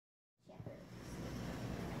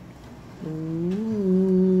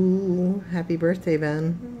Ooh, happy birthday,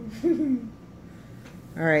 Ben.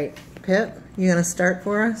 All right, Pip, you gonna start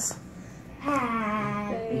for us?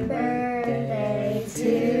 Happy birthday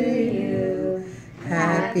to you.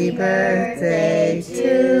 Happy birthday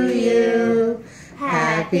to you.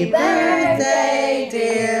 Happy birthday,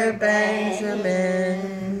 dear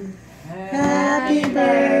Benjamin. Happy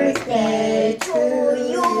birthday to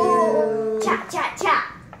you. Cha cha cha.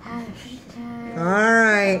 All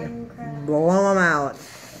right, blow them out.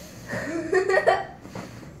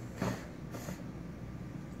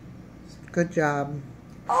 Good job.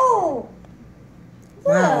 Oh!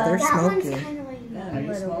 Wow, they're that one's smoky. kind of like Ben, are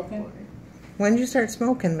you smoking? When did you start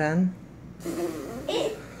smoking, Ben?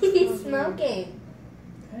 He's smoking.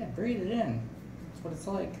 Hey, breathe it in. That's what it's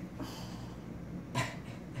like.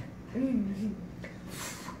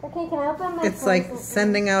 Okay, can I open my It's like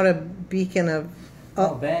sending out a beacon of...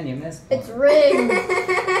 Oh, Ben, you missed one. It's rigged.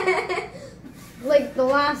 Like the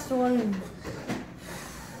last one.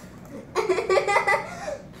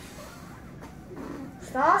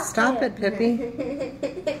 Stop it, Pippi.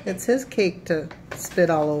 It's his cake to spit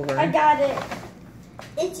all over. I got it.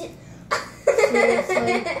 It's just...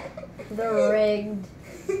 Seriously. They're rigged.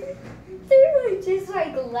 They're like just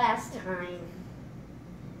like last time.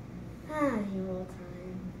 You little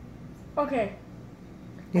time. Okay.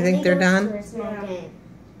 You think they're done? Only those two are smoking.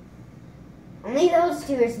 Only those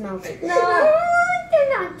two are smoking. No.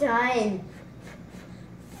 They're not done.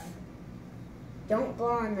 Don't blow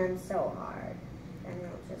on them so hard. Then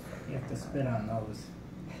they'll just... You have to spit on those.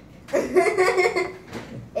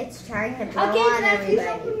 It's trying to blow Okay, on can I please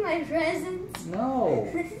everybody. open my presents? No.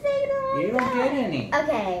 You don't get any.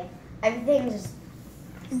 Okay, everything's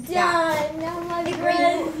Done. No more the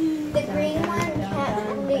green one kept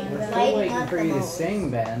Still lighting waiting up for the you to most. sing,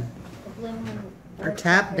 Ben. The blue one. Or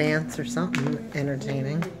tap dance or something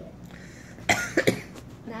entertaining. Now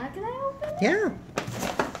can I open it? Yeah.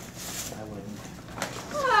 I wouldn't.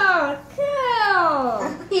 Oh,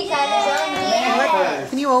 cool. He got his own Man DS. purse.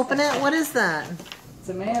 Can you open it? What is that? It's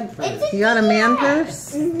a man purse. It's You got a man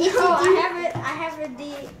purse? It's No, a I have a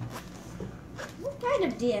D. What kind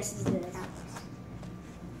of DS is this?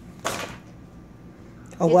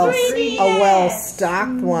 A well 3DS.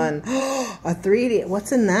 stocked one. A 3D.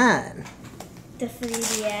 What's in that? The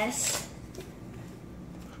 3DS.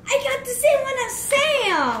 I got the same one as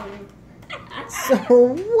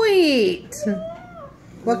Sam. Sweet.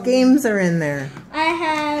 What games are in there? I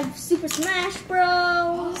have Super Smash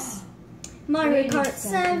Bros. Mario Kart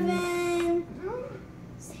 7.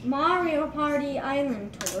 Mario Party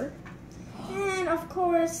Island Tour. And of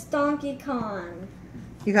course Donkey Kong.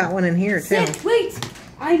 You got one in here too. Wait!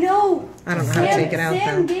 I know! I don't know how to take it out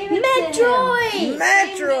Sam though. gave it to him.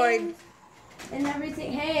 Metroid. And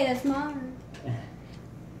everything. Hey, that's mine.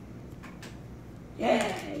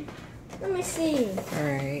 Yay. Let me see. All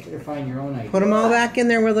right. Better find your own idea. Put them all back in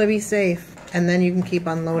there where they'll be safe, and then you can keep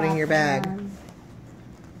unloading your bag.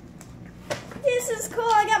 This is cool.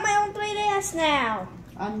 I got my own 3DS now.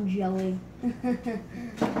 I'm jelly.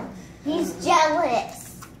 He's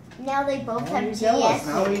jealous. Now they both Now have you're jealous. DS.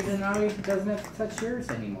 Now he doesn't have to touch yours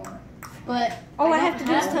anymore. But Oh, I don't have to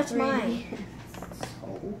just have touch 3D. mine.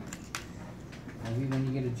 So, maybe when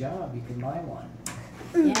you get a job, you can buy one.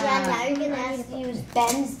 Yeah, now you're gonna have to use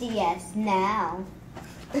Ben's DS now.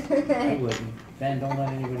 I wouldn't. Ben, don't let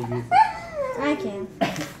anybody use it. I can.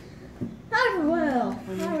 I will.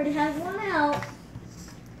 I already have one out.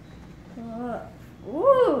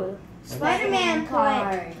 Ooh. Spider-Man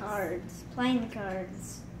cards. Playing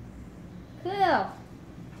cards. Cool.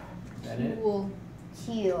 Is that it? Cool.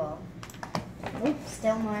 Cool.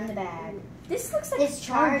 Still more in the bag. This looks like This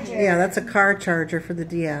charger. Yeah, that's a car charger for the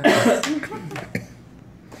DS.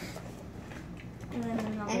 And then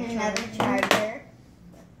And another charger.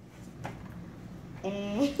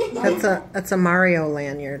 And That's a Mario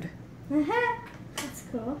lanyard. That's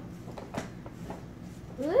cool.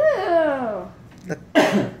 Ooh.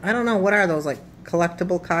 I don't know, what are those, like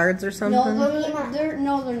collectible cards or something? No, they're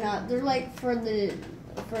not. They're like for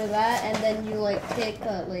that, and then you like take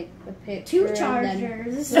a picture. Two and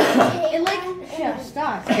chargers. then it like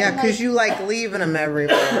stop. Yeah, And, because you like leaving them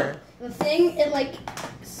everywhere. the thing it like.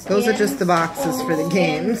 Those are just the boxes for the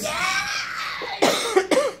games.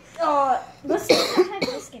 Let's see if I have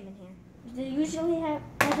this game in here. They usually have.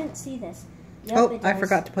 I didn't see this. Yep, Oh, it I does.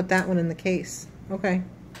 forgot to put that one in the case. Okay.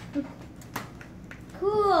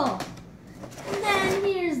 Cool. And then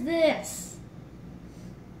here's this.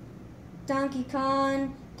 Donkey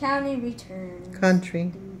Kong County Returns.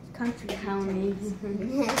 Country. Country County.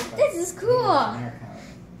 This is cool.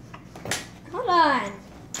 Hold on.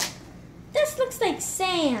 This looks like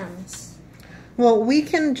Sam's. Well, we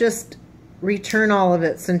can just return all of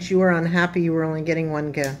it since you were unhappy you were only getting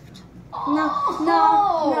one gift. No,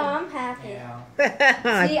 I'm happy.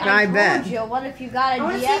 Yeah. See, I told bet. you. What if you got a I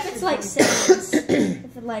want to see DS? if it's like cinnamons.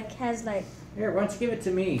 If it like has like. Here, why don't you give it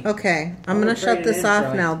to me? Okay, I'm gonna trade shut it this in for, off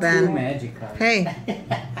like, now, 2 Ben. magic cards. Hey,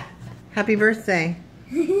 happy birthday.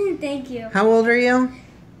 Thank you. How old are you?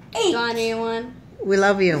 21. We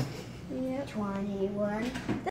love you. Yep. 21.